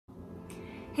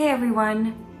Hey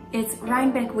everyone, it's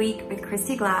Rhinebeck week with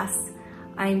Kristy Glass.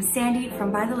 I'm Sandy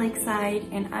from by the Lakeside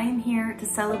and I am here to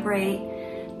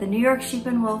celebrate the New York Sheep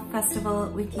and Wool Festival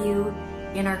with you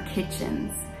in our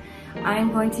kitchens.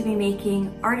 I'm going to be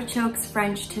making artichokes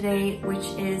French today, which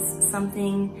is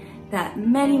something that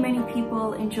many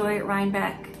people enjoy at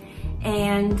Rhinebeck,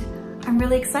 and I'm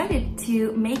really excited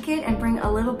to make it and bring a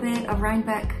little bit of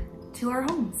Rhinebeck to our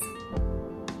homes.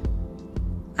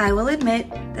 I will admit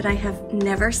that I have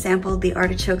never sampled the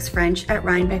artichokes French at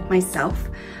Rhinebeck myself.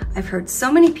 I've heard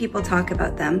so many people talk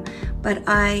about them, but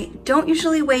I don't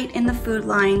usually wait in the food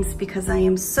lines because I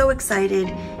am so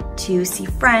excited to see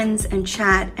friends and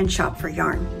chat and shop for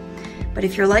yarn. But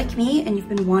if you're like me and you've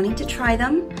been wanting to try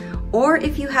them, or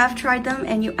if you have tried them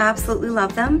and you absolutely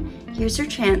love them, here's your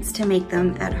chance to make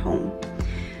them at home.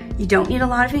 You don't need a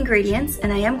lot of ingredients,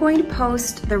 and I am going to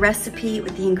post the recipe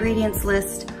with the ingredients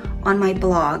list on my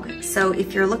blog. So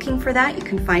if you're looking for that, you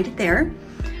can find it there.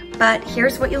 But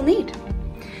here's what you'll need.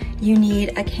 You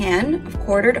need a can of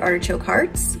quartered artichoke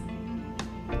hearts,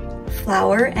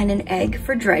 flour and an egg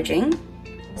for dredging,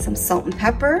 some salt and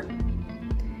pepper,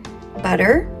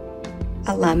 butter,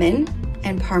 a lemon,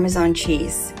 and Parmesan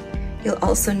cheese. You'll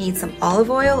also need some olive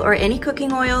oil or any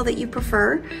cooking oil that you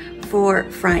prefer for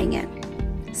frying it.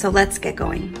 So let's get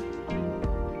going.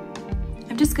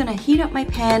 I'm just gonna heat up my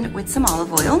pan with some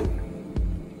olive oil.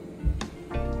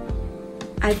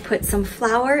 I've put some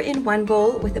flour in one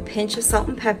bowl with a pinch of salt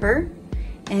and pepper,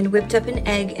 and whipped up an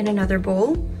egg in another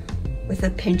bowl with a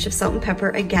pinch of salt and pepper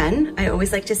again. I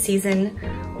always like to season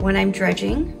when I'm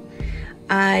dredging.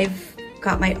 I've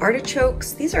got my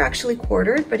artichokes. These are actually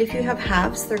quartered, but if you have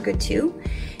halves, they're good too.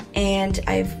 And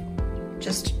I've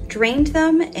just drained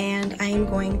them, and I am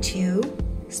going to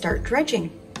start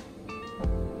dredging.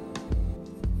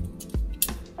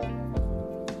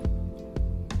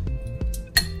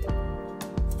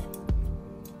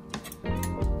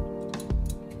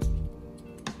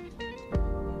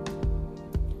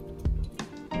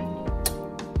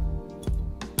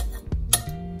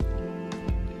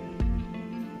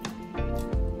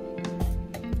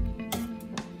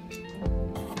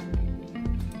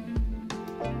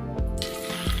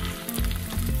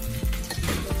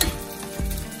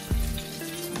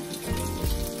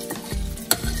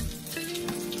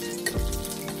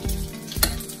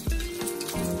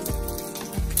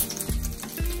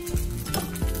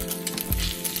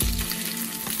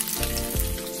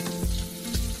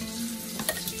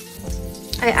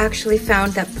 I actually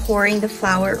found that pouring the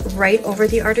flour right over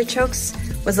the artichokes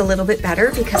was a little bit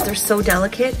better because they're so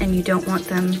delicate and you don't want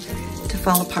them to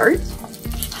fall apart.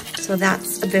 So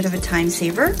that's a bit of a time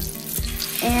saver.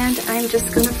 And I'm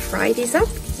just gonna fry these up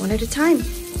one at a time.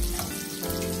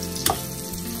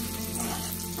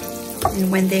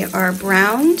 And when they are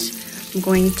browned, I'm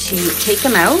going to take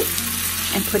them out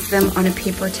and put them on a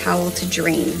paper towel to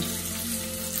drain.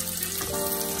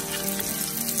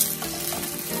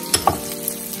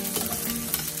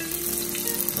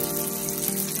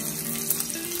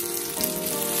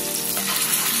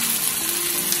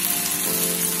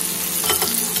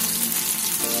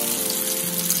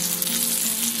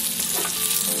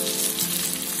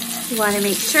 You want to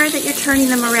make sure that you're turning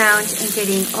them around and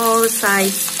getting all the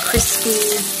sides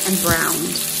crispy and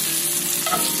browned.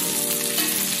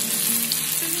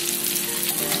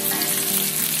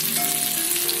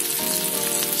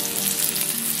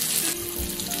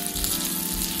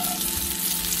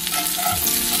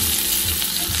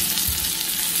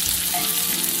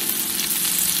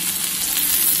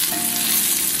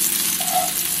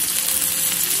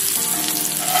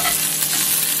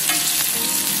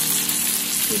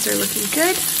 These are looking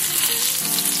good.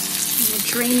 I'm going to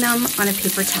drain them on a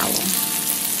paper towel.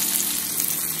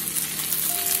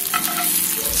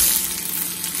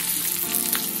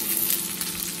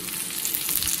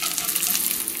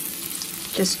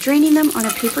 Just draining them on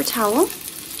a paper towel.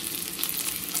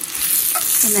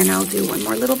 And then I'll do one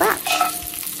more little batch.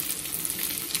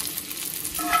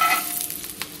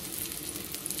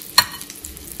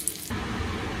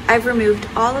 I've removed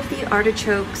all of the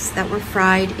artichokes that were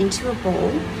fried into a bowl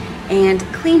and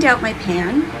cleaned out my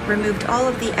pan, removed all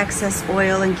of the excess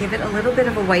oil and give it a little bit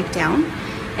of a wipe down.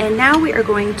 And now we are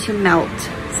going to melt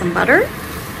some butter,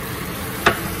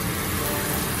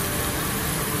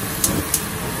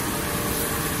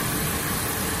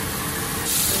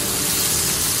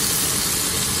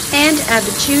 and add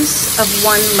the juice of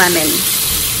 1 lemon.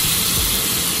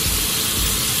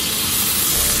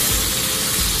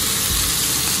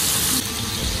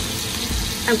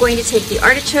 I'm going to take the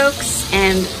artichokes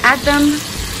and add them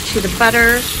to the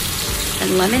butter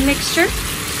and lemon mixture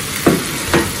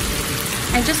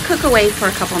and just cook away for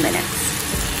a couple minutes.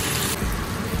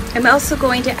 I'm also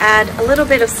going to add a little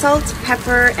bit of salt,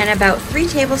 pepper, and about 3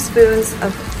 tablespoons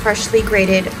of freshly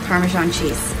grated Parmesan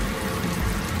cheese.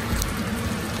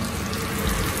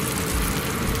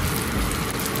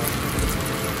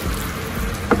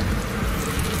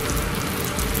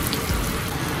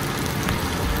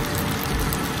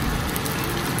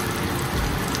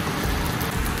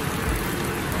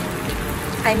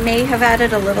 I may have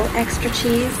added a little extra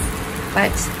cheese,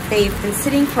 but they've been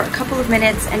sitting for a couple of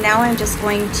minutes, and now I'm just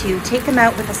going to take them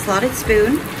out with a slotted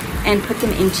spoon and put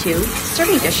them into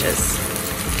serving dishes.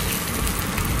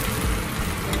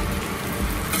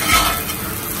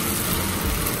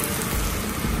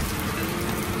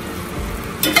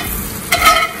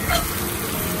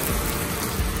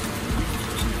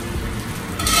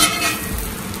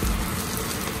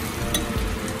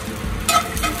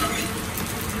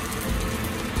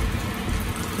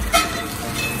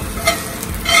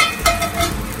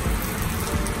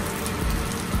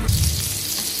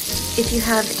 If you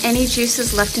have any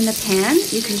juices left in the pan,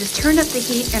 you can just turn up the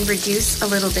heat and reduce a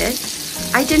little bit.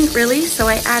 I didn't really, so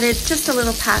I added just a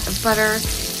little pat of butter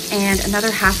and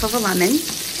another half of a lemon.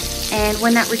 And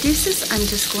when that reduces, I'm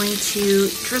just going to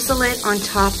drizzle it on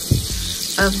top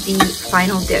of the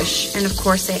final dish. And of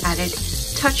course, I added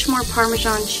a touch more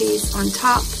Parmesan cheese on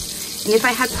top. And if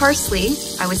I had parsley,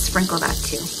 I would sprinkle that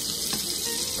too.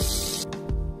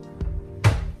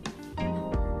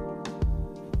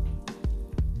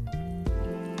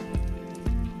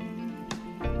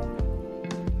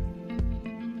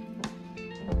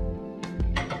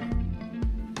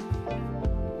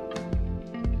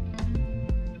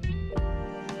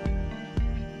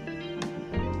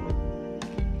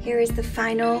 Here is the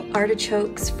final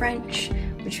artichokes French,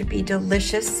 which would be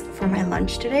delicious for my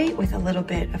lunch today with a little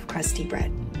bit of crusty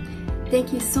bread.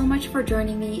 Thank you so much for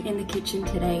joining me in the kitchen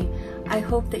today. I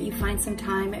hope that you find some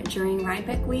time during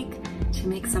Rhinebeck week to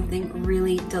make something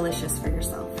really delicious for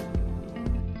yourself.